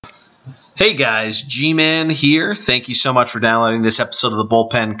Hey guys, G-Man here. Thank you so much for downloading this episode of the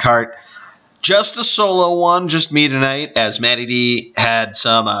Bullpen Cart. Just a solo one, just me tonight, as Matty D had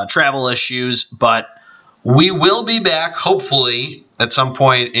some travel issues, but we will be back, hopefully, at some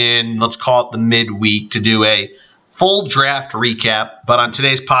point in, let's call it the midweek, to do a full draft recap. But on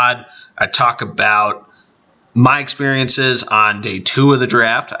today's pod, I talk about my experiences on day 2 of the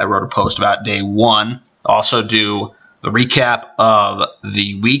draft. I wrote a post about day 1. Also do the recap of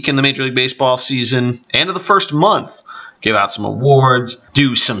the week in the Major League Baseball season and of the first month. Give out some awards,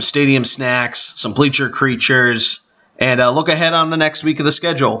 do some stadium snacks, some Bleacher Creatures, and look ahead on the next week of the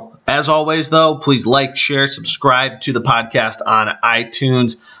schedule. As always, though, please like, share, subscribe to the podcast on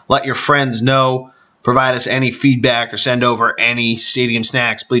iTunes. Let your friends know. Provide us any feedback or send over any stadium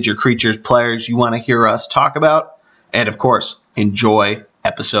snacks, Bleacher Creatures players you want to hear us talk about. And, of course, enjoy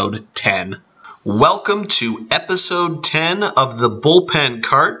episode 10. Welcome to episode 10 of the Bullpen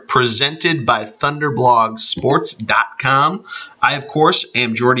Cart, presented by ThunderblogSports.com. I, of course,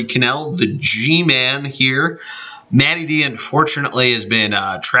 am Jordy Cannell, the G-Man here. Matty D, unfortunately, has been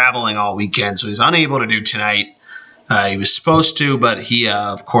traveling all weekend, so he's unable to do tonight. He was supposed to, but he,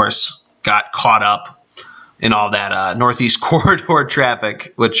 of course, got caught up in all that Northeast Corridor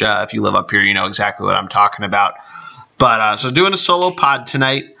traffic, which, if you live up here, you know exactly what I'm talking about. But so doing a solo pod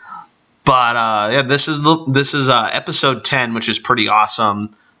tonight. But this is episode 10, which is pretty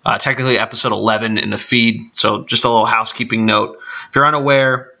awesome. Technically episode 11 in the feed. So just a little housekeeping note. If you're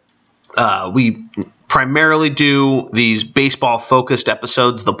unaware, we primarily do these baseball-focused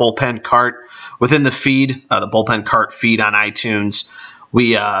episodes, the Bullpen Cart, within the feed, the Bullpen Cart feed on iTunes.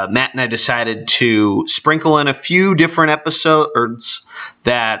 Matt and I decided to sprinkle in a few different episodes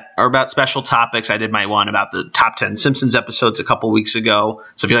that are about special topics. I did my one about the top 10 Simpsons episodes a couple weeks ago.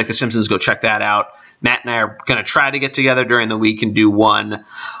 So if you like The Simpsons, go check that out. Matt and I are going to try to get together during the week and do one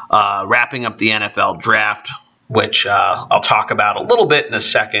wrapping up the NFL draft, which I'll talk about a little bit in a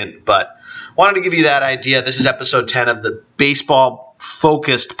second. But wanted to give you that idea. This is episode 10 of the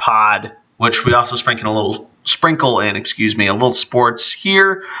baseball-focused pod, which we also sprinkle in a little sports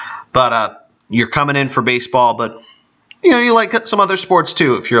here, but you're coming in for baseball, but you like some other sports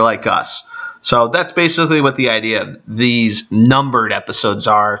too if you're like us. So that's basically what the idea of these numbered episodes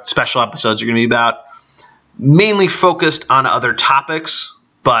are. Special episodes are going to be about mainly focused on other topics,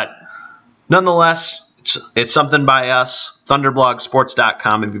 but nonetheless, it's something by us.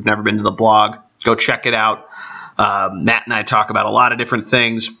 ThunderblogSports.com. If you've never been to the blog, go check it out. Matt and I talk about a lot of different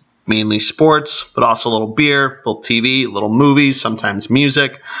things. Mainly sports, but also a little beer, a little TV, a little movies, sometimes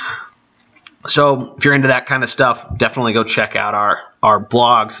music. So if you're into that kind of stuff, definitely go check out our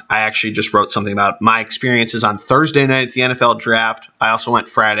blog. I actually just wrote something about my experiences on Thursday night at the NFL draft. I also went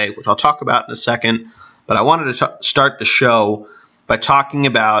Friday, which I'll talk about in a second. But I wanted to start the show by talking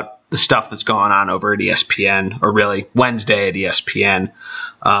about the stuff that's going on over at ESPN, or really Wednesday at ESPN.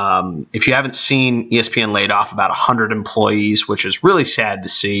 If you haven't seen, ESPN laid off about 100 employees, which is really sad to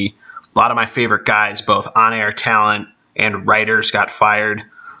see. A lot of my favorite guys, both on-air talent and writers, got fired.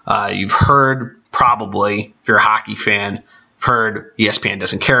 You've heard, probably, if you're a hockey fan, heard ESPN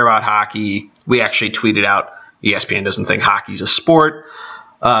doesn't care about hockey. We actually tweeted out ESPN doesn't think hockey's a sport.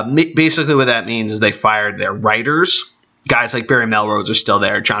 Basically what that means is they fired their writers. Guys like Barry Melrose are still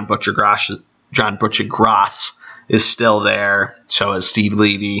there. John Butchergross is still there. So is Steve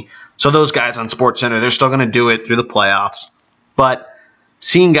Levy. So those guys on SportsCenter, they're still going to do it through the playoffs. But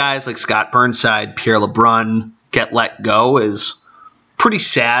seeing guys like Scott Burnside, Pierre LeBrun get let go is pretty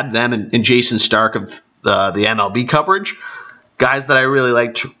sad. Them and Jason Stark of the MLB coverage, guys that I really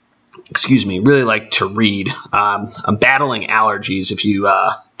like to read. I'm battling allergies, if you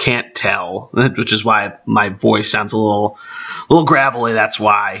can't tell, which is why my voice sounds a little gravelly. That's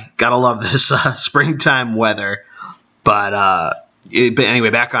why. Gotta love this springtime weather. But anyway,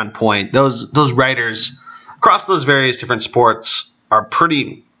 back on point. Those writers across those various different sports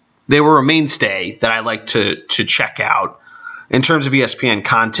they were a mainstay that I like to check out in terms of ESPN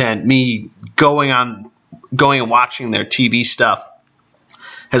content. Me going and watching their TV stuff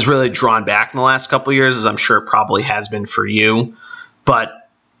has really drawn back in the last couple of years, as I'm sure it probably has been for you. But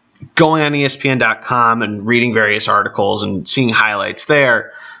going on ESPN.com and reading various articles and seeing highlights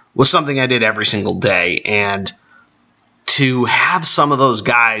there was something I did every single day. And to have some of those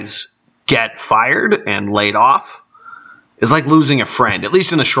guys get fired and laid off is like losing a friend, at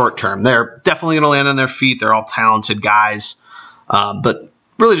least in the short term. They're definitely going to land on their feet. They're all talented guys. But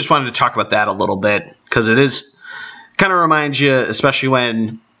really just wanted to talk about that a little bit, because it is kind of reminds you, especially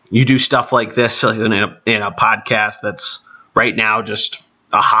when you do stuff like this in a podcast that's right now just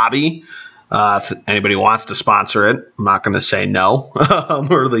a hobby. If anybody wants to sponsor it, I'm not going to say no,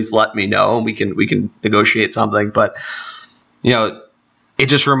 or at least let me know, and we can negotiate something. But it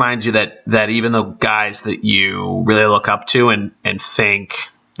just reminds you that even the guys that you really look up to and think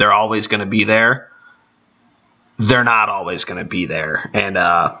they're always going to be there, they're not always going to be there, and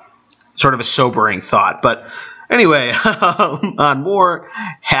sort of a sobering thought. But anyway, on more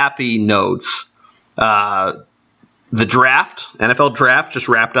happy notes, the draft, NFL draft, just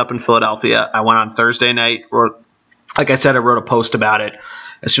wrapped up in Philadelphia. I went on Thursday night. Like I said, I wrote a post about it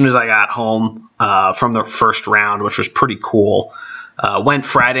as soon as I got home from the first round, which was pretty cool. Went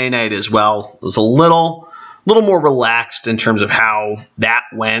Friday night as well. It was a little more relaxed in terms of how that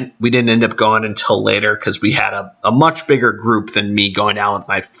went. We didn't end up going until later because we had a much bigger group than me going down with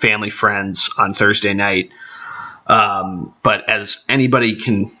my family friends on Thursday night. But as anybody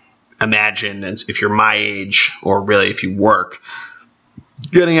can imagine, if you're my age, or really if you work,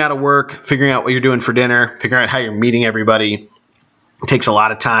 getting out of work, figuring out what you're doing for dinner, figuring out how you're meeting everybody, it takes a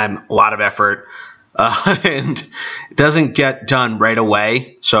lot of time, a lot of effort, and it doesn't get done right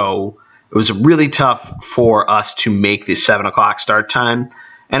away. So it was really tough for us to make the 7 o'clock start time.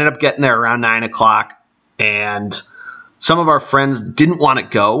 Ended up getting there around 9 o'clock, and some of our friends didn't want to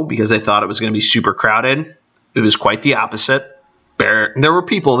go because they thought it was going to be super crowded. It was quite the opposite. There were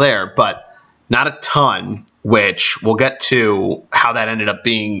people there, but not a ton, which we'll get to how that ended up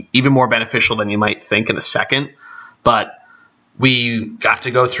being even more beneficial than you might think in a second. But we got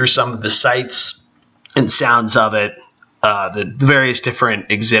to go through some of the sights and sounds of it, the various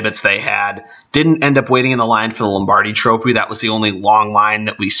different exhibits they had. Didn't end up waiting in the line for the Lombardi Trophy. That was the only long line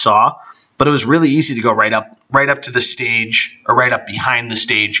that we saw. But it was really easy to go right up to the stage, or right up behind the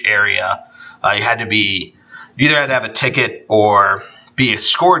stage area. You either had to have a ticket or be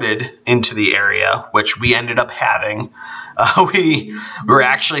escorted into the area, which we ended up having. We were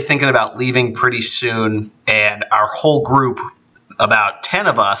actually thinking about leaving pretty soon, and our whole group, about 10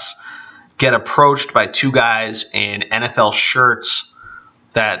 of us, get approached by two guys in NFL shirts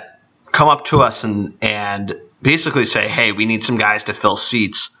that come up to us and basically say, hey, we need some guys to fill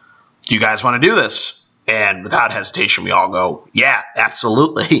seats. Do you guys want to do this? And without hesitation, we all go, yeah,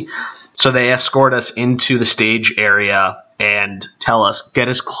 absolutely. So they escort us into the stage area and tell us, get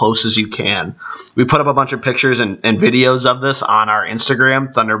as close as you can. We put up a bunch of pictures and videos of this on our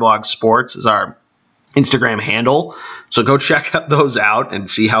Instagram. Thunderblog Sports is our Instagram handle. So go check those out and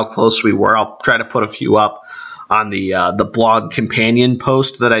see how close we were. I'll try to put a few up on the blog companion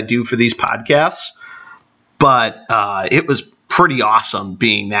post that I do for these podcasts. But it was pretty awesome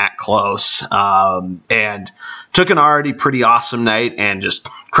being that close, and took an already pretty awesome night and just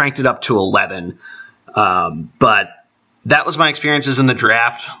cranked it up to 11. But that was my experiences in the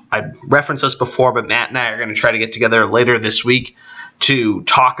draft. I referenced this before, but Matt and I are going to try to get together later this week to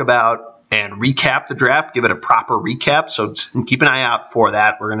talk about and recap the draft, give it a proper recap. So keep an eye out for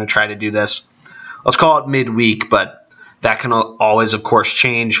that. We're going to try to do this. Let's call it midweek, but that can always, of course,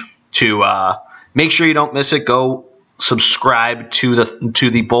 change. To make sure you don't miss it, go subscribe to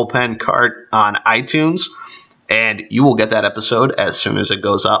the Bullpen cart on iTunes, and you will get that episode as soon as it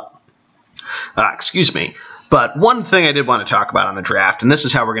goes up. Excuse me. But one thing I did want to talk about on the draft, and this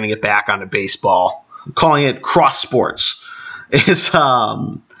is how we're going to get back onto baseball, calling it cross sports, is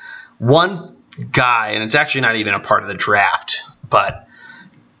one guy, and it's actually not even a part of the draft, but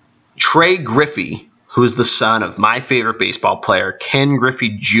Trey Griffey, who is the son of my favorite baseball player, Ken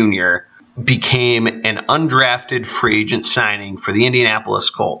Griffey Jr., became an undrafted free agent signing for the Indianapolis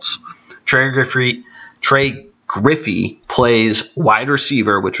Colts. Trey Griffey plays wide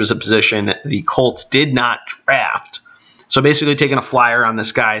receiver, which was a position the Colts did not draft. So basically taking a flyer on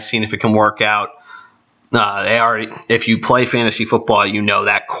this guy, seeing if it can work out. If you play fantasy football, you know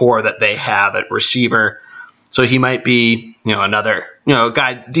that core that they have at receiver. So he might be, another, a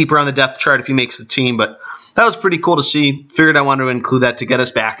guy deeper on the depth chart if he makes the team. But that was pretty cool to see. Figured I wanted to include that to get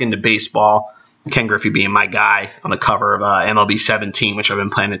us back into baseball. Ken Griffey being my guy on the cover of MLB 17, which I've been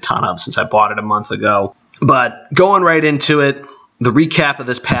playing a ton of since I bought it a month ago. But going right into it, the recap of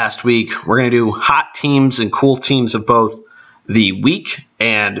this past week, we're going to do hot teams and cool teams of both the week.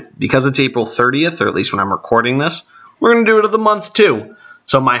 And because it's April 30th, or at least when I'm recording this, we're going to do it of the month too.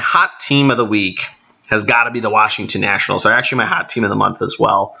 So my hot team of the week has got to be the Washington Nationals. They're actually my hot team of the month as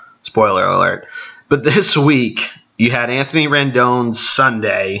well. Spoiler alert. But this week, you had Anthony Rendon's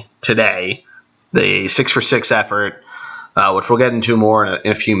Sunday today, the 6-for-6 effort, which we'll get into more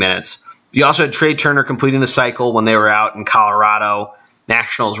in a few minutes. You also had Trey Turner completing the cycle when they were out in Colorado.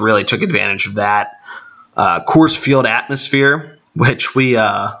 Nationals really took advantage of that. Coors Field atmosphere, which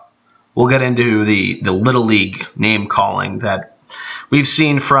we'll get into the Little League name calling that we've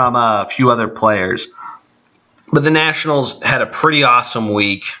seen from a few other players. But the Nationals had a pretty awesome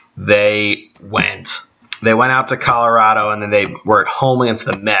week. They went out to Colorado, and then they were at home against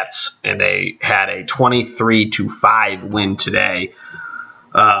the Mets, and they had a 23-5 win today.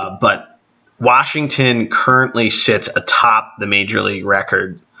 But Washington currently sits atop the Major League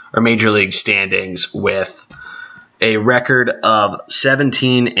record or Major League standings with a record of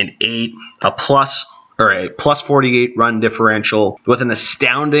 17-8, a plus 48 run differential with an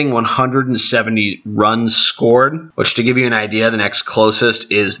astounding 170 runs scored, which, to give you an idea, the next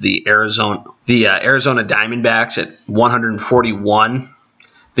closest is the Arizona Diamondbacks at 141.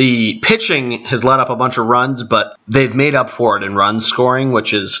 The pitching has let up a bunch of runs, but they've made up for it in run scoring,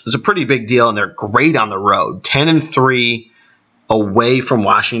 which is a pretty big deal, and they're great on the road. 10-3 away from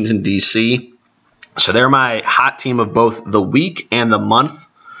Washington, D.C. So they're my hot team of both the week and the month.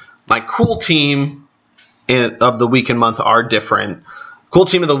 My cool team of the week and month are different. Cool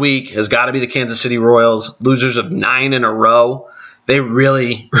team of the week has got to be the Kansas City Royals, losers of 9 in a row. They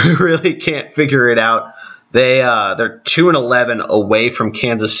really, really can't figure it out. They're 2-11 away from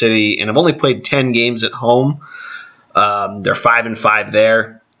Kansas City and have only played 10 games at home. They're 5-5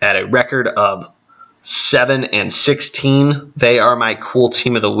 there at a record of 7-16. They are my cool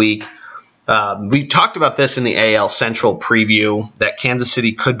team of the week. We talked about this in the AL Central preview, that Kansas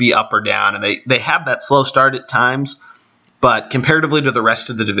City could be up or down, and they have that slow start at times, but comparatively to the rest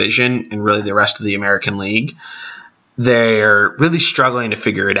of the division and really the rest of the American League, they're really struggling to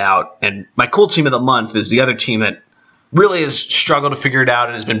figure it out. And my cool team of the month is the other team that really has struggled to figure it out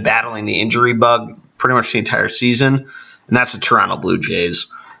and has been battling the injury bug pretty much the entire season, and that's the Toronto Blue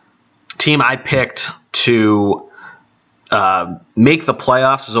Jays. Team I picked to make the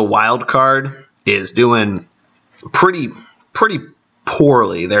playoffs as a wild card is doing pretty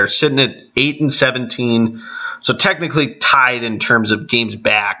poorly. They're sitting at 8-17, so technically tied in terms of games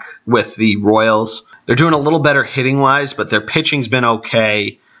back with the Royals. They're doing a little better hitting wise, but their pitching's been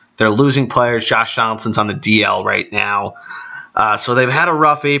okay. They're losing players. Josh Donaldson's on the DL right now. So they've had a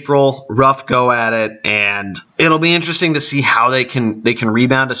rough April, rough go at it, and it'll be interesting to see how they can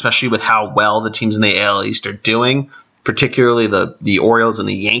rebound, especially with how well the teams in the AL East are doing, particularly the Orioles and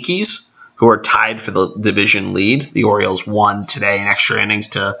the Yankees, who are tied for the division lead. The Orioles won today in extra innings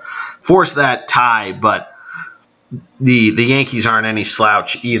to force that tie, but the Yankees aren't any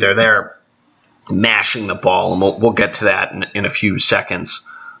slouch either. They're mashing the ball, and we'll get to that in a few seconds.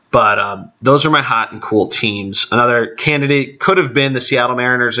 But those are my hot and cool teams. Another candidate could have been the Seattle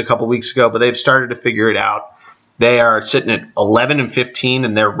Mariners a couple weeks ago, but they've started to figure it out. They are sitting at 11-15,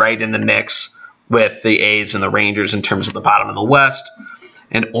 and they're right in the mix with the A's and the Rangers in terms of the bottom of the West,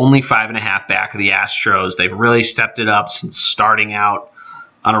 and only 5.5 back of the Astros. They've really stepped it up since starting out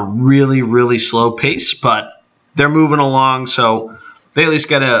on a really, really slow pace, but they're moving along, so they at least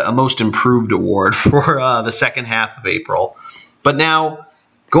got a most improved award for the second half of April. But now,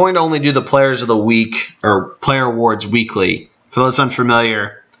 going to only do the players of the week, or player awards weekly. For those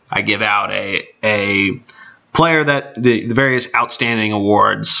unfamiliar, I give out a player that the various outstanding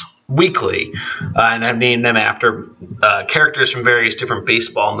awards weekly, and I've named them after characters from various different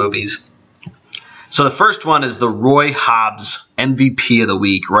baseball movies. So the first one is the Roy Hobbs MVP of the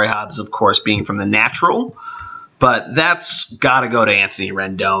week. Roy Hobbs, of course, being from The Natural, but that's got to go to Anthony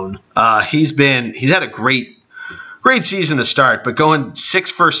Rendon. He's had a great season to start, but going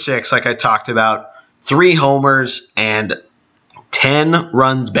 6 for 6, like I talked about, 3 homers and 10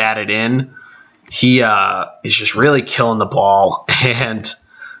 runs batted in. He is just really killing the ball, and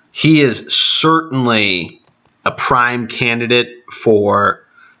he is certainly a prime candidate for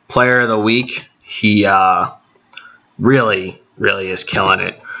player of the week. He really, really is killing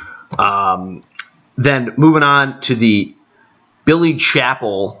it. Then moving on to the Billy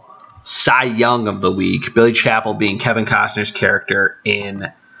Chappell Cy Young of the week. Billy Chappell being Kevin Costner's character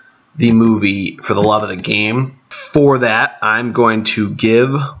in the movie For the Love of the Game. For that, I'm going to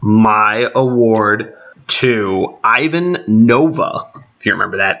give my award to Ivan Nova, if you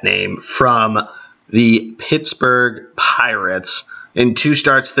remember that name, from the Pittsburgh Pirates. In 2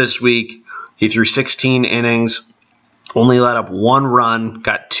 starts this week, he threw 16 innings, only let up 1 run,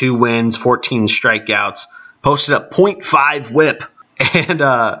 got 2 wins, 14 strikeouts, posted a .5 whip. And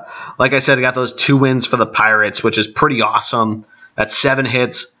like I said, I got those 2 wins for the Pirates, which is pretty awesome. That's 7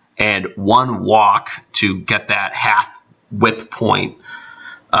 hits and 1 walk to get that half whip point,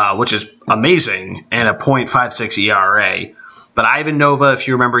 which is amazing, and a .56 ERA. But Ivan Nova, if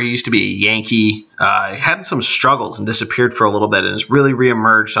you remember, he used to be a Yankee. Had some struggles and disappeared for a little bit and has really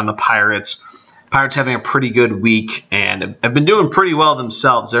reemerged on the Pirates. Pirates having a pretty good week and have been doing pretty well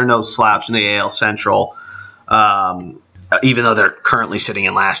themselves. They're no slouch in the AL Central. even though they're currently sitting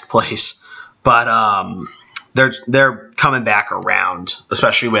in last place. But they're coming back around,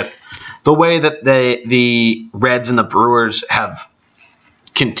 especially with the way that the Reds and the Brewers have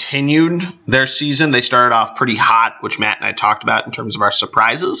continued their season. They started off pretty hot, which Matt and I talked about in terms of our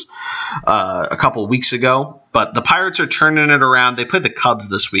surprises a couple weeks ago. But the Pirates are turning it around. They played the Cubs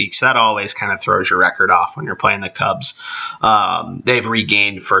this week, so that always kind of throws your record off when you're playing the Cubs. They've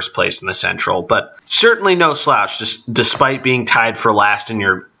regained first place in the Central, but certainly no slouch, just despite being tied for last in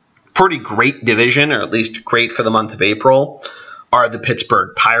your pretty great division, or at least great for the month of April, are the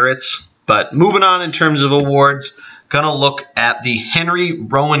Pittsburgh Pirates. But moving on in terms of awards, going to look at the Henry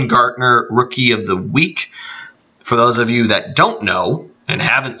Rowan Gardner Rookie of the Week. For those of you that don't know and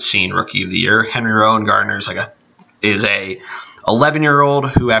haven't seen Rookie of the Year, Henry Rowan Gardner is a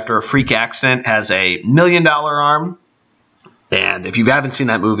 11-year-old who, after a freak accident, has a $1 million arm. And if you haven't seen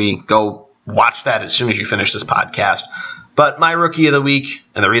that movie, go watch that as soon as you finish this podcast. But my Rookie of the Week,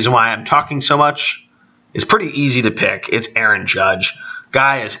 and the reason why I'm talking so much, is pretty easy to pick. It's Aaron Judge.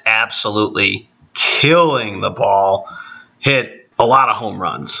 Guy is absolutely killing the ball. Hit a lot of home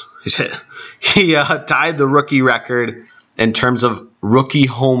runs. He tied the rookie record in terms of rookie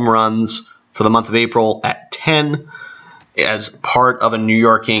home runs for the month of April at 10 as part of a New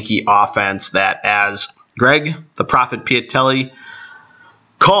York Yankee offense that, as Greg the Prophet Piatelli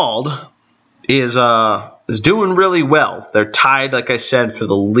called, is doing really well. They're tied, like I said, for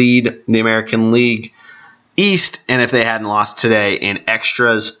the lead in the American League East, and if they hadn't lost today in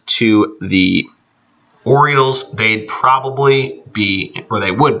extras to the Orioles, they'd probably be, or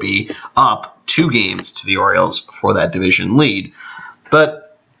they would be, up 2 games to the Orioles for that division lead.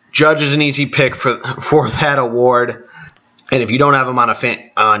 But Judge is an easy pick for that award, and if you don't have him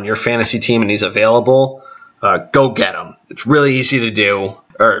on your fantasy team and he's available, go get him. It's really easy to do,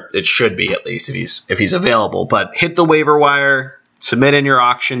 or it should be at least if he's available. But hit the waiver wire, submit in your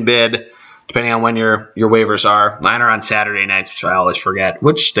auction bid, depending on when your waivers are. Mine are on Saturday nights, which I always forget,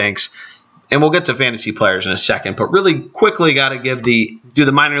 which stinks. And we'll get to fantasy players in a second, but really quickly got to do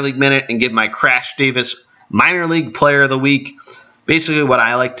the minor league minute and give my Crash Davis minor league player of the week. Basically, what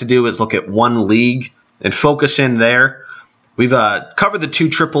I like to do is look at one league and focus in there. We've covered the 2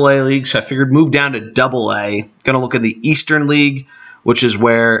 AAA leagues, so I figured move down to AA. Going to look at the Eastern League, which is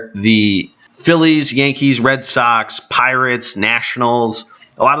where the Phillies, Yankees, Red Sox, Pirates, Nationals,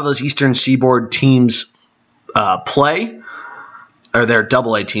 a lot of those Eastern Seaboard teams play. Or their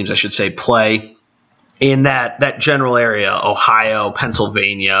AA teams, I should say, play in that general area: Ohio,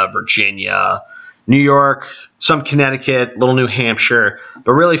 Pennsylvania, Virginia, New York, some Connecticut, little New Hampshire,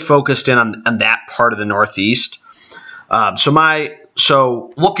 but really focused in on that part of the Northeast.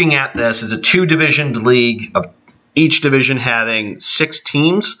 So looking at this is a 2-division league of each division having 6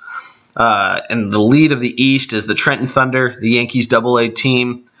 teams, and the lead of the East is the Trenton Thunder, the Yankees AA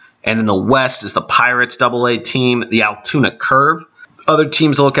team, and in the West is the Pirates AA team, the Altoona Curve. Other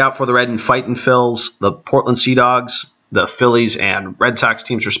teams to look out for: the Red and Fightin' Phils, the Portland Sea Dogs, the Phillies and Red Sox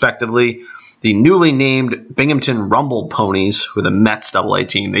teams respectively, the newly named Binghamton Rumble Ponies, who are the Mets AA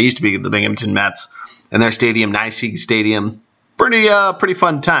team. They used to be the Binghamton Mets, and their stadium, NYSEG Stadium, pretty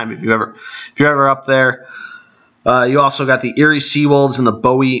fun time if you're ever up there. You also got the Erie Seawolves and the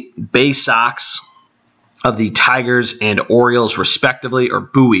Bowie Bay Sox of the Tigers and Orioles respectively, or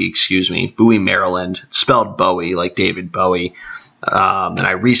Bowie, Maryland. It's spelled Bowie, like David Bowie. And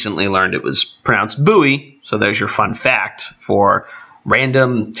I recently learned it was pronounced Bowie, so there's your fun fact for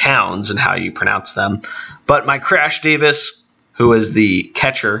random towns and how you pronounce them. But my Crash Davis, who is the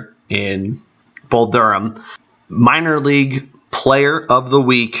catcher in Bull Durham, minor league player of the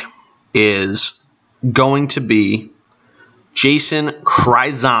week is going to be Jason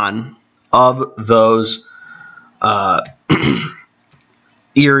Kryzan of those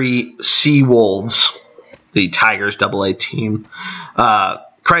Erie Seawolves, the Tigers AA team.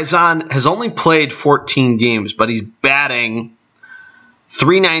 Kryzan has only played 14 games, but he's batting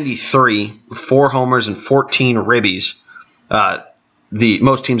 .393 with 4 homers and 14 ribbies.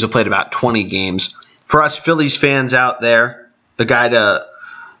 Most teams have played about 20 games. For us Phillies fans out there, the guy to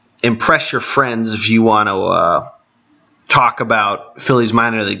impress your friends if you want to talk about Phillies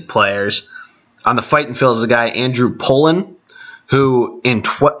minor league players. On the Fightin' Phils is the guy Andrew Pullen, who in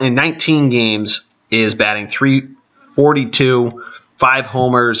 19 games is batting .342, 5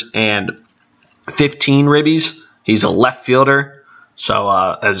 homers, and 15 ribbies. He's a left fielder. So,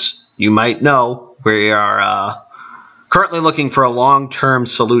 as you might know, we are currently looking for a long-term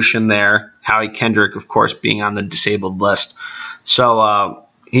solution there. Howie Kendrick, of course, being on the disabled list. So,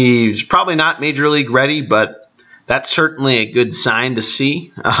 he's probably not Major League ready, but that's certainly a good sign to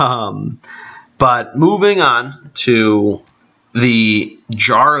see. But moving on to the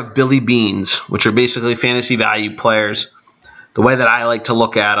jar of Billy Beans, which are basically fantasy value players. The way that I like to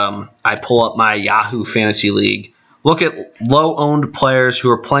look at them, I pull up my Yahoo Fantasy League, look at low-owned players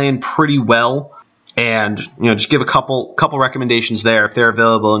who are playing pretty well, and just give a couple recommendations there. If they're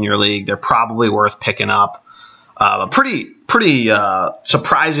available in your league, they're probably worth picking up. A pretty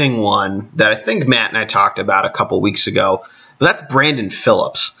surprising one that I think Matt and I talked about a couple weeks ago, but that's Brandon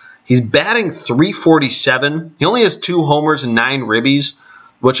Phillips. He's batting .347. He only has 2 homers and 9 ribbies,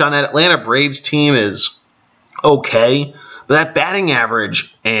 which on that Atlanta Braves team is okay. But that batting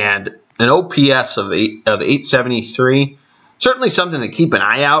average and an OPS of 873, certainly something to keep an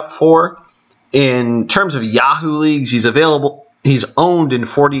eye out for. In terms of Yahoo leagues, he's owned in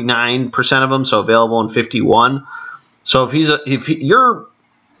 49% of them, so available in 51. So if you're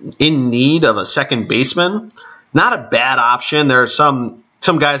in need of a second baseman, not a bad option. There are some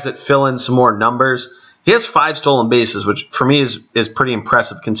guys that fill in some more numbers. He has 5 stolen bases, which for me is pretty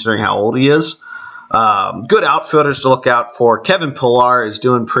impressive considering how old he is. Good outfielders to look out for. Kevin Pillar is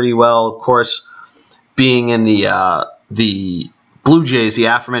doing pretty well, of course, being in the Blue Jays, the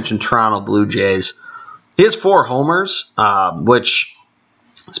aforementioned Toronto Blue Jays. He has 4 homers, which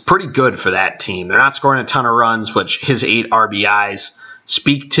is pretty good for that team. They're not scoring a ton of runs, which his 8 RBIs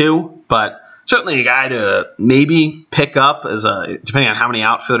speak to, but certainly a guy to maybe pick up depending on how many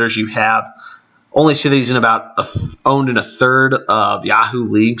outfielders you have. Only see that he's owned in a third of Yahoo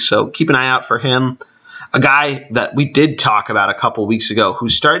leagues, so keep an eye out for him. A guy that we did talk about a couple weeks ago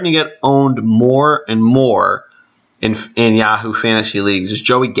who's starting to get owned more and more in Yahoo fantasy leagues is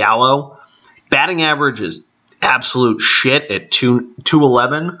Joey Gallo. Batting average is absolute shit at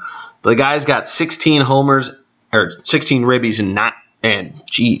 211, but the guy's got 16 homers or 16 ribbies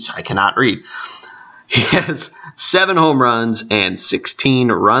I cannot read. He has 7 home runs and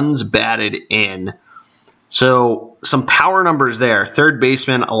 16 runs batted in. So some power numbers there. Third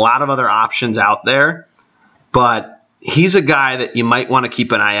baseman, a lot of other options out there. But he's a guy that you might want to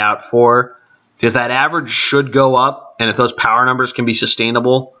keep an eye out for because that average should go up. And if those power numbers can be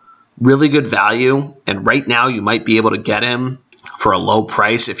sustainable, really good value. And right now you might be able to get him for a low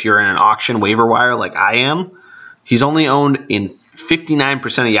price if you're in an auction waiver wire like I am. He's only owned in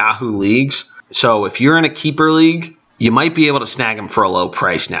 59% of Yahoo leagues. So if you're in a keeper league, you might be able to snag him for a low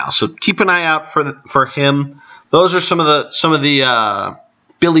price now. So keep an eye out for him. Those are some of the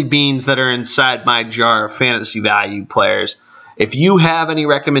Billy Beans that are inside my jar of fantasy value players. If you have any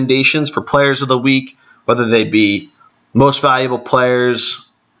recommendations for players of the week, whether they be most valuable players,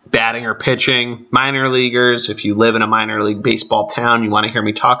 batting or pitching, minor leaguers, if you live in a minor league baseball town, you want to hear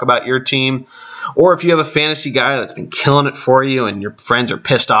me talk about your team, or if you have a fantasy guy that's been killing it for you and your friends are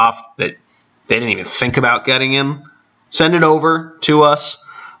pissed off that they didn't even think about getting him, send it over to us.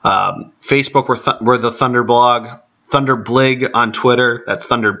 Facebook, we're the Thunder Blog. Thunder Blig on Twitter. That's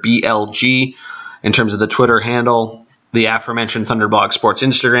Thunder BLG in terms of the Twitter handle. The aforementioned Thunder Blog Sports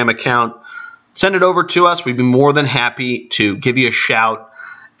Instagram account. Send it over to us. We'd be more than happy to give you a shout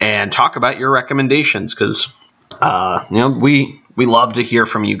and talk about your recommendations because we love to hear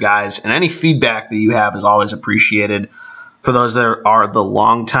from you guys, and any feedback that you have is always appreciated. For those that are the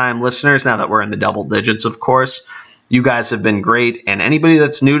longtime listeners, now that we're in the double digits, of course, you guys have been great. And anybody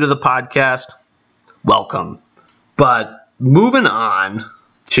that's new to the podcast, welcome. But moving on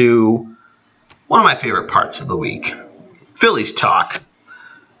to one of my favorite parts of the week, Phillies talk.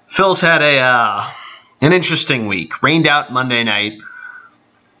 Phil's had an interesting week. Rained out Monday night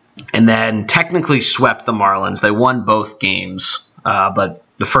and then technically swept the Marlins. They won both games, but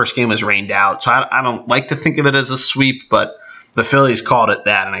the first game was rained out, so I don't like to think of it as a sweep, but the Phillies called it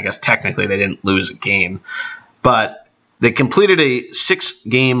that, and I guess technically they didn't lose a game. But they completed a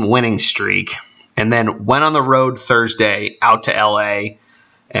 6-game winning streak and then went on the road Thursday out to L.A.,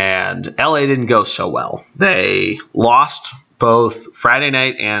 and L.A. didn't go so well. They lost both Friday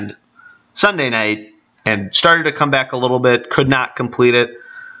night and Sunday night and started to come back a little bit, could not complete it,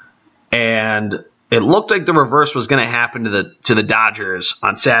 and it looked like the reverse was going to happen to the Dodgers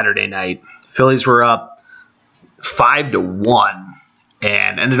on Saturday night. Phillies were up 5-1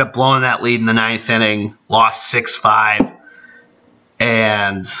 and ended up blowing that lead in the 9th inning, lost 6-5.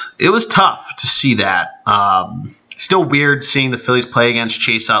 And it was tough to see that. Still weird seeing the Phillies play against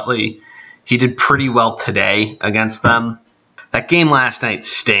Chase Utley. He did pretty well today against them. That game last night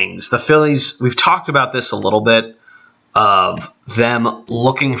stings. The Phillies, we've talked about this a little bit, of them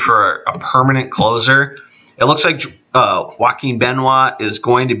looking for a permanent closer. It looks like Joaquin Benoit is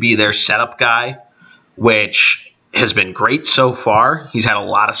going to be their setup guy, which has been great so far. He's had a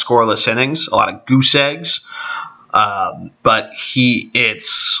lot of scoreless innings, a lot of goose eggs, but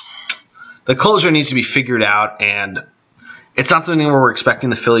it's the closer needs to be figured out, and it's not something where we're expecting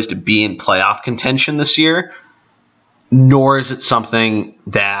the Phillies to be in playoff contention this year, nor is it something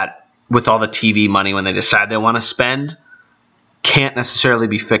that, with all the TV money when they decide they want to spend, can't necessarily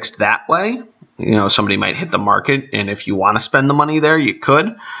be fixed that way. Somebody might hit the market, and if you want to spend the money there, you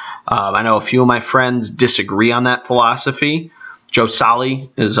could. I know a few of my friends disagree on that philosophy. Joe Solly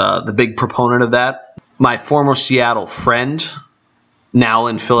is the big proponent of that. My former Seattle friend, now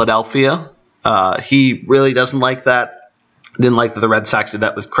in Philadelphia, he really doesn't like that. Didn't like that the Red Sox did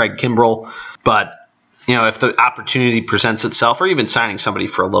that with Craig Kimbrell. But, if the opportunity presents itself, or even signing somebody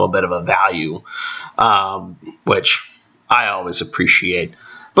for a little bit of a value, which I always appreciate.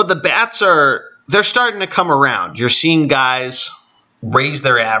 But the bats they're starting to come around. You're seeing guys raise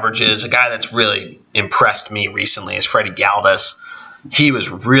their averages. A guy that's really impressed me recently is Freddie Galvis. He was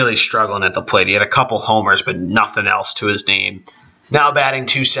really struggling at the plate. He had a couple homers, but nothing else to his name. Now batting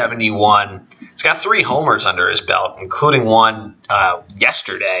 .271. He's got 3 homers under his belt, including one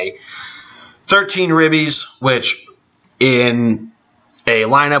yesterday. 13 ribbies, which in a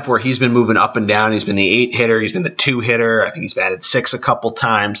lineup where he's been moving up and down, he's been the 8 hitter, he's been the 2 hitter. I think he's batted 6 a couple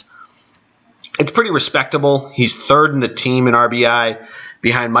times. It's pretty respectable. He's 3rd in the team in RBI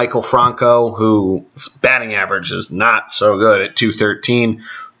behind Michael Franco, whose batting average is not so good at .213.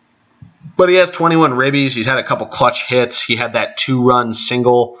 But he has 21 ribbies. He's had a couple clutch hits. He had that 2-run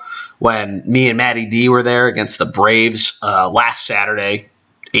single when me and Matty D were there against the Braves last Saturday,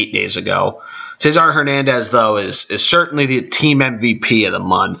 8 days ago. Cesar Hernandez, though, is certainly the team MVP of the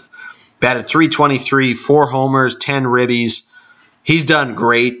month. Batted .323, 4 homers, 10 ribbies. He's done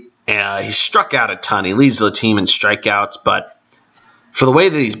great. He's struck out a ton. He leads the team in strikeouts, but for the way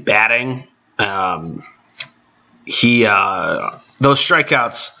that he's batting, those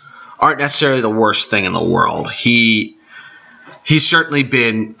strikeouts aren't necessarily the worst thing in the world. He's certainly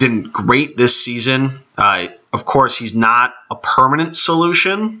been great this season. Of course, he's not a permanent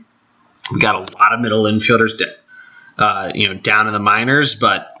solution. We got a lot of middle infielders, down in the minors,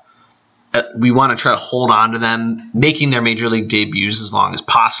 but we want to try to hold on to them, making their major league debuts as long as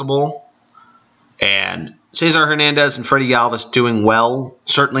possible. And Cesar Hernandez and Freddie Galvis doing well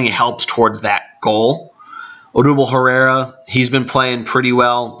certainly helps towards that goal. Odubel Herrera, he's been playing pretty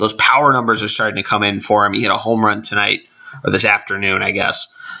well. Those power numbers are starting to come in for him. He hit a home run tonight, or this afternoon, I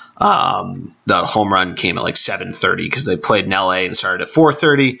guess. The home run came at like 7:30 because they played in LA and started at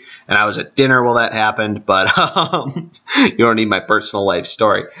 4:30, and I was at dinner while that happened. But you don't need my personal life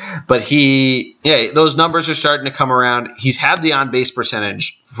story. But those numbers are starting to come around. He's had the on-base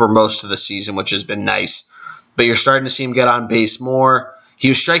percentage for most of the season, which has been nice. But you're starting to see him get on base more. He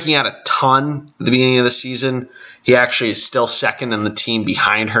was striking out a ton at the beginning of the season. He actually is still second in the team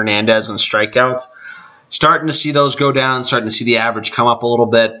behind Hernandez in strikeouts. Starting to see those go down, starting to see the average come up a little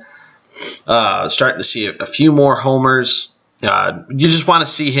bit. Starting to see a few more homers. You just want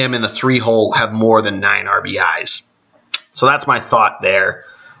to see him in the 3-hole have more than 9 RBIs. So that's my thought there.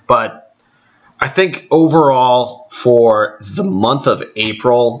 But I think overall for the month of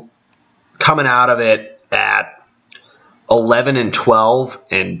April, coming out of it at 11-12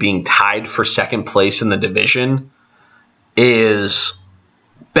 and being tied for second place in the division is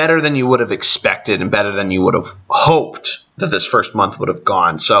better than you would have expected and better than you would have hoped that this first month would have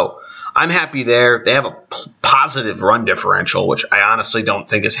gone. So I'm happy there. They have a positive run differential, which I honestly don't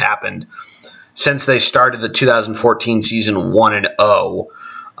think has happened since they started the 2014 season 1-0.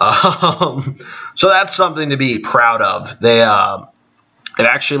 So that's something to be proud of. It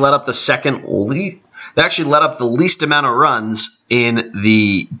actually let up They actually let up the least amount of runs in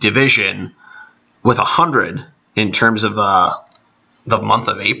the division with 100 in terms of the month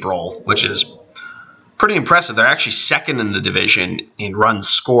of April, which is pretty impressive. They're actually second in the division in runs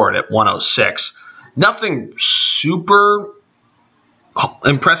scored at 106. Nothing super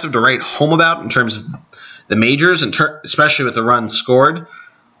impressive to write home about in terms of the majors, especially with the runs scored.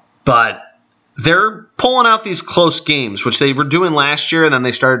 But they're pulling out these close games, which they were doing last year, and then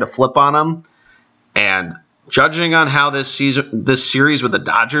they started to flip on them. And judging on how this series with the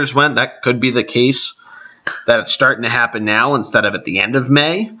Dodgers went, that could be the case that it's starting to happen now instead of at the end of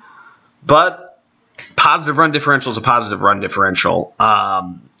May. But positive run differential is a positive run differential,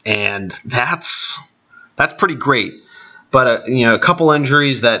 and that's pretty great. But a couple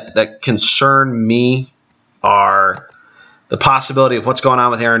injuries that concern me are the possibility of what's going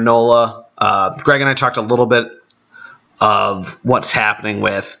on with Aaron Nola. Greg and I talked a little bit of what's happening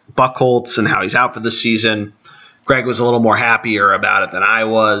with Buchholz and how he's out for the season. Greg was a little more happier about it than I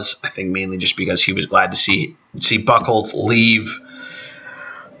was. I think mainly just because he was glad to see Buchholz leave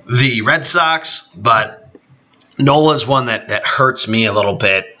the Red Sox. But Nola's one that hurts me a little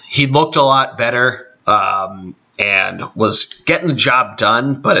bit. he looked a lot better and was getting the job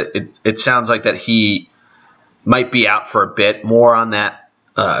done, but it sounds like that he might be out for a bit. More on that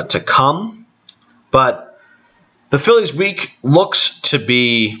to come. But the Phillies' week looks to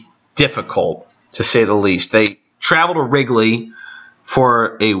be difficult, to say the least. They travel to Wrigley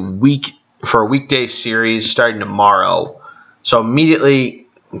for a weekday series starting tomorrow. So immediately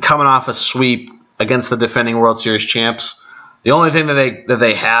coming off a sweep against the defending World Series champs, the only thing that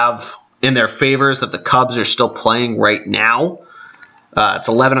they have in their favor is that the Cubs are still playing right now. It's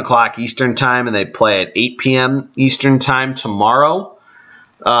 11 o'clock Eastern time, and they play at 8 p.m. Eastern time tomorrow.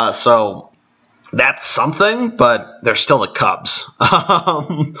 So that's something, but they're still the Cubs.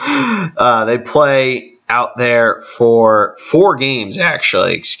 They play out there for 4 games,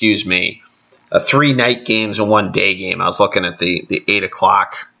 actually. 3 night games and 1 day game. I was looking at the 8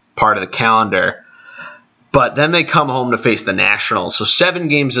 o'clock part of the calendar. But then they come home to face the Nationals. So 7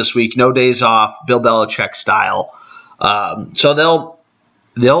 games this week, no days off, Bill Belichick style. So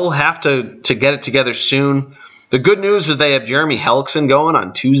they'll have to get it together soon. The good news is they have Jeremy Hellickson going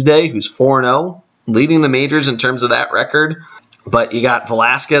on Tuesday, who's 4-0, leading the majors in terms of that record. But you got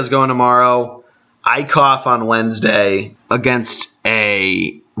Velasquez going tomorrow, Eichhoff on Wednesday against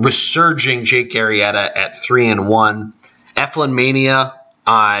a resurging Jake Arrieta at 3-1. Eflin Mania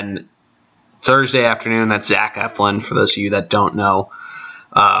on Thursday afternoon. That's Zach Eflin, for those of you that don't know.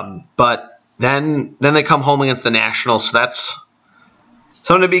 But then they come home against the Nationals, so that's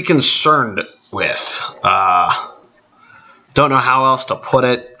something to be concerned with. Don't know how else to put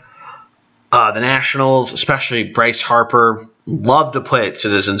it. The Nationals, especially Bryce Harper, love to play at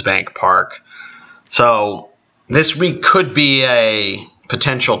Citizens Bank Park. So this week could be a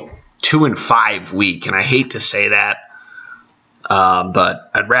potential 2-5 week, and I hate to say that,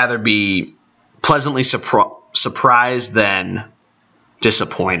 but I'd rather be pleasantly surprised than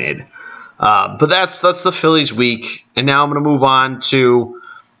disappointed. But that's the Phillies week, and now I'm going to move on to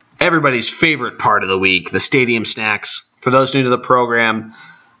everybody's favorite part of the week, the stadium snacks. For those new to the program,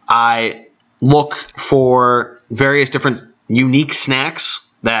 I look for various different unique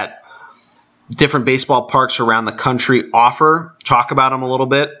snacks that different baseball parks around the country offer, talk about them a little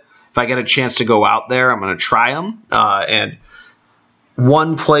bit. If I get a chance to go out there, I'm going to try them. And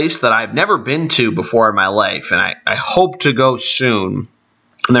one place that I've never been to before in my life, and I hope to go soon,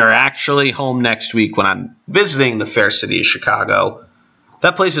 and they're actually home next week when I'm visiting the fair city of Chicago.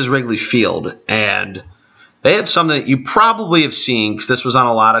 That place is Wrigley Field, and they have something that you probably have seen, because this was on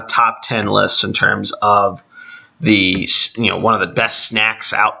a lot of top 10 lists in terms of the, one of the best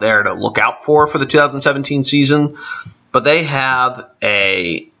snacks out there to look out for the 2017 season. But they have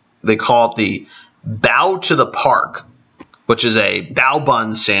they call it the Bow to the Park, which is a bao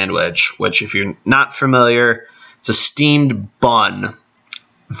bun sandwich, which, if you're not familiar, it's a steamed bun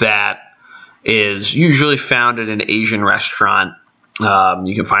that is usually found at an Asian restaurant.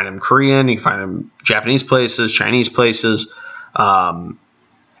 You can find them Korean, you can find them Japanese places, Chinese places.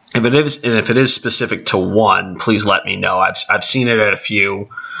 If it is specific to one, please let me know. I've seen it at a few.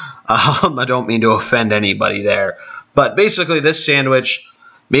 I don't mean to offend anybody there, but basically this sandwich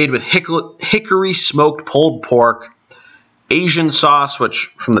made with hickory smoked pulled pork, Asian sauce, which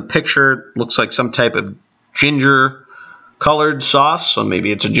from the picture looks like some type of ginger colored sauce, so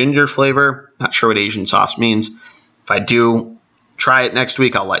maybe it's a ginger flavor. Not sure what Asian sauce means. If I do try it next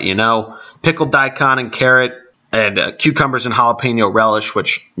week, I'll let you know. Pickled daikon and carrot, and cucumbers and jalapeno relish,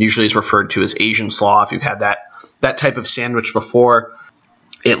 which usually is referred to as Asian slaw. If you've had that type of sandwich before,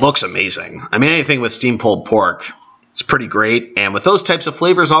 it looks amazing. I mean, anything with steamed pulled pork, it's pretty great. And with those types of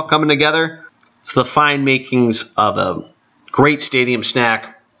flavors all coming together, it's the fine makings of a great stadium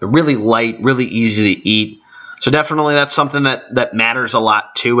snack. They're really light, really easy to eat. So definitely that's something that matters a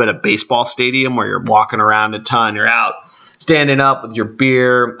lot too at a baseball stadium, where you're walking around a ton. You're out standing up with your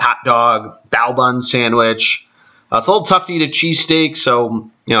beer, hot dog, bao bun sandwich. It's a little tough to eat a cheesesteak,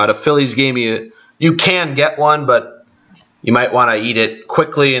 so at a Phillies game you can get one, but you might want to eat it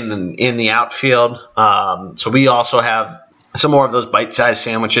quickly in the outfield. So we also have some more of those bite-sized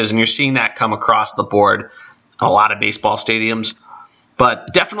sandwiches, and you're seeing that come across the board in a lot of baseball stadiums.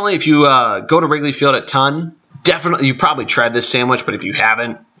 But definitely, if you go to Wrigley Field a ton, definitely you probably tried this sandwich, but if you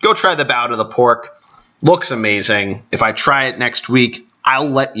haven't, go try the Bow to the Pork. Looks amazing. If I try it next week, I'll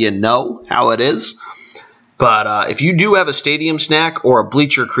let you know how it is. But if you do have a stadium snack or a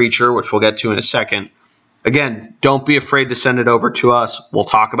bleacher creature, which we'll get to in a second, again, don't be afraid to send it over to us. We'll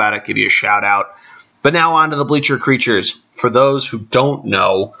talk about it, give you a shout out. But now on to the bleacher creatures. For those who don't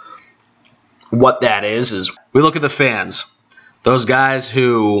know what that is we look at the fans. Those guys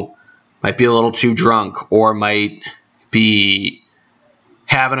who might be a little too drunk or might be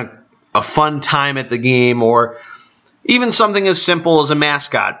having a fun time at the game, or even something as simple as a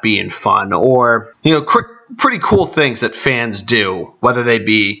mascot being fun, or, pretty cool things that fans do, whether they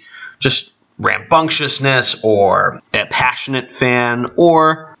be just rambunctiousness or a passionate fan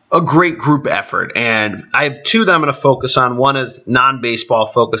or a great group effort. And I have two that I'm going to focus on. One is non-baseball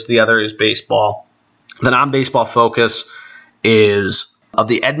focus. The other is baseball. The non-baseball focus is of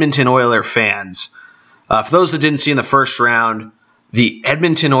the Edmonton Oilers fans. For those that didn't see in the first round, the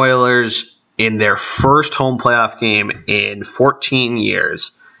Edmonton Oilers, in their first home playoff game in 14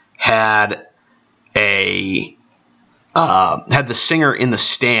 years, had the singer in the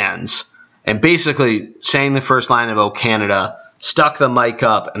stands and basically sang the first line of "O Canada," stuck the mic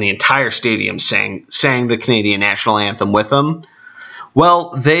up, and the entire stadium sang the Canadian national anthem with them.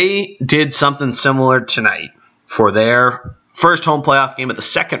 Well, they did something similar tonight for their first home playoff game at the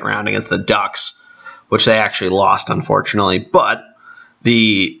second round against the Ducks, which they actually lost, unfortunately. But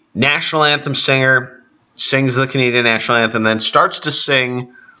the national anthem singer sings the Canadian national anthem, then starts to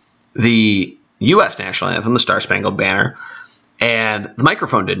sing the U.S. national anthem, the Star Spangled Banner, and the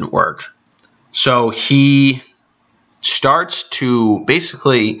microphone didn't work. So he starts to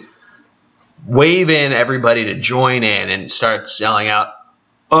basically wave in everybody to join in and starts yelling out,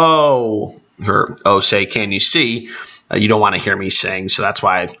 "Oh," or "Oh, say, can you see?" You don't want to hear me sing, so that's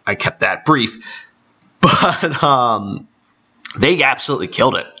why I kept that brief. But they absolutely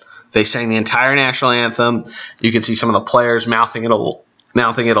killed it. They sang the entire national anthem. You could see some of the players mouthing it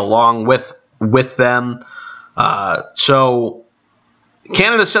along with them. So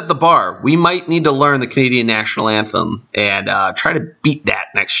Canada set the bar. We might need to learn the Canadian national anthem and try to beat that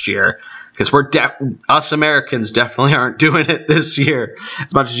next year, because us Americans definitely aren't doing it this year.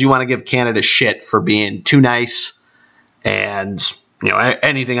 As much as you want to give Canada shit for being too nice and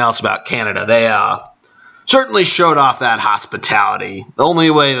anything else about Canada, they certainly showed off that hospitality the only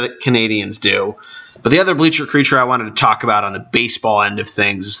way that Canadians do. But the other Bleacher Creature I wanted to talk about on the baseball end of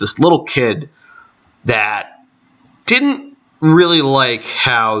things is this little kid that didn't really like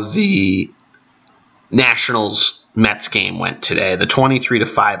how the Nationals-Mets game went today, the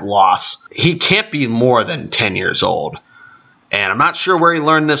 23-5 loss. He can't be more than 10 years old. And I'm not sure where he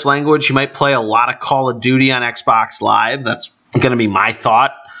learned this language. He might play a lot of Call of Duty on Xbox Live. That's going to be my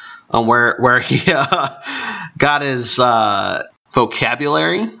thought on where he got his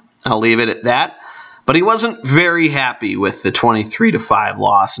vocabulary. I'll leave it at that. But he wasn't very happy with the 23-5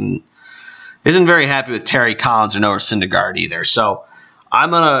 loss, and isn't very happy with Terry Collins or Noah Syndergaard either. So I'm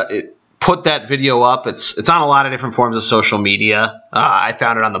going to put that video up. It's on a lot of different forms of social media. I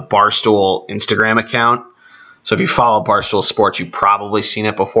found it on the Barstool Instagram account. So if you follow Barstool Sports, you've probably seen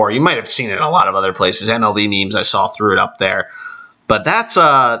it before. You might have seen it in a lot of other places. MLB memes, I saw, threw it up there. But that's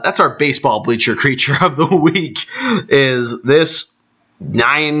our baseball Bleacher Creature of the week, is this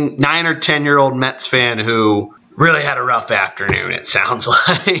 9 or 10-year-old Mets fan who really had a rough afternoon, it sounds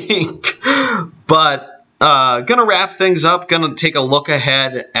like. But gonna wrap things up. Gonna take a look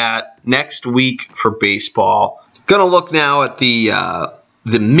ahead at next week for baseball. Gonna look now at the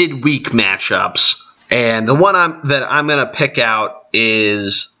midweek matchups, and the one that I'm gonna pick out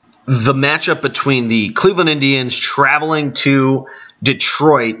is the matchup between the Cleveland Indians traveling to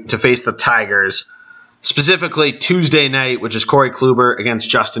Detroit to face the Tigers, specifically Tuesday night, which is Corey Kluber against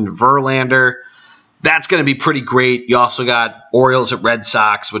Justin Verlander. That's going to be pretty great. You also got Orioles at Red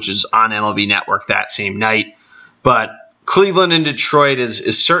Sox, which is on MLB Network that same night. But Cleveland and Detroit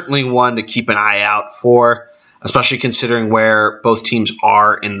is certainly one to keep an eye out for, especially considering where both teams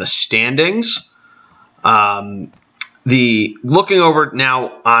are in the standings. Looking over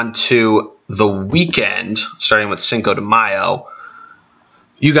now onto the weekend, starting with Cinco de Mayo,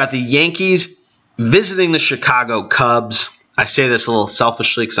 you got the Yankees visiting the Chicago Cubs. I say this a little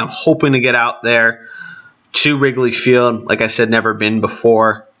selfishly because I'm hoping to get out there to Wrigley Field. Like I said, never been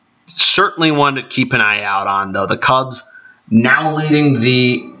before. Certainly one to keep an eye out on, though. The Cubs now leading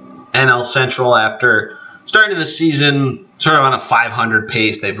the NL Central after starting the season sort of on a 500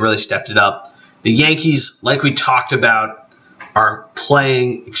 pace. They've really stepped it up. The Yankees, like we talked about, are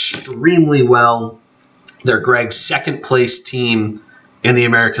playing extremely well. They're Greg's second-place team in the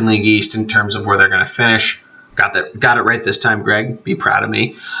American League East in terms of where they're going to finish. Got it right this time, Greg. Be proud of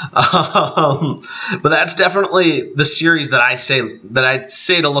me. But that's definitely the series that I'd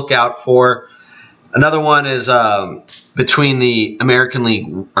say to look out for. Another one is between the American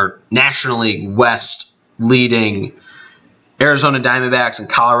League or National League West leading Arizona Diamondbacks and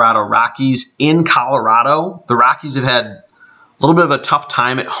Colorado Rockies. In Colorado, the Rockies have had a little bit of a tough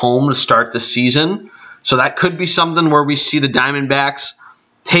time at home to start the season. So that could be something where we see the Diamondbacks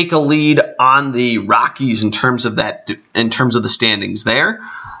take a lead on the Rockies in terms of the standings there.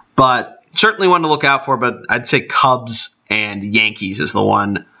 But certainly one to look out for, but I'd say Cubs and Yankees is the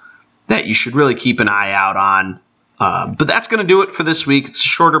one that you should really keep an eye out on. But that's going to do it for this week. It's a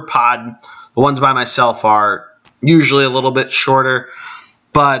shorter pod. The ones by myself are usually a little bit shorter.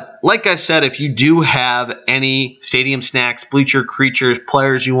 But like I said, if you do have any Stadium Snacks, Bleacher Creatures,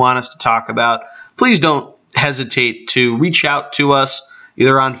 players you want us to talk about, please don't hesitate to reach out to us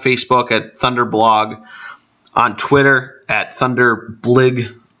either on Facebook at Thunderblog, on Twitter at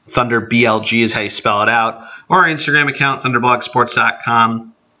ThunderBlig, ThunderBLG is how you spell it out, or our Instagram account,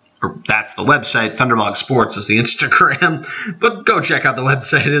 ThunderblogSports.com. Or that's the website. Thunderblog Sports is the Instagram. But go check out the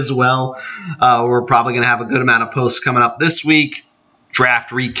website as well. We're probably going to have a good amount of posts coming up this week. Draft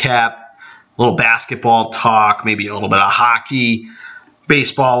recap, a little basketball talk, maybe a little bit of hockey,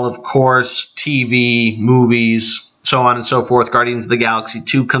 baseball, of course, TV, movies, so on and so forth. Guardians of the Galaxy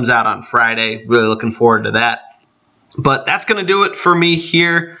 2 comes out on Friday. Really looking forward to that. But that's going to do it for me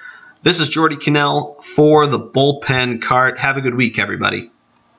here. This is Jordy Cannell for the Bullpen Cart. Have a good week, everybody.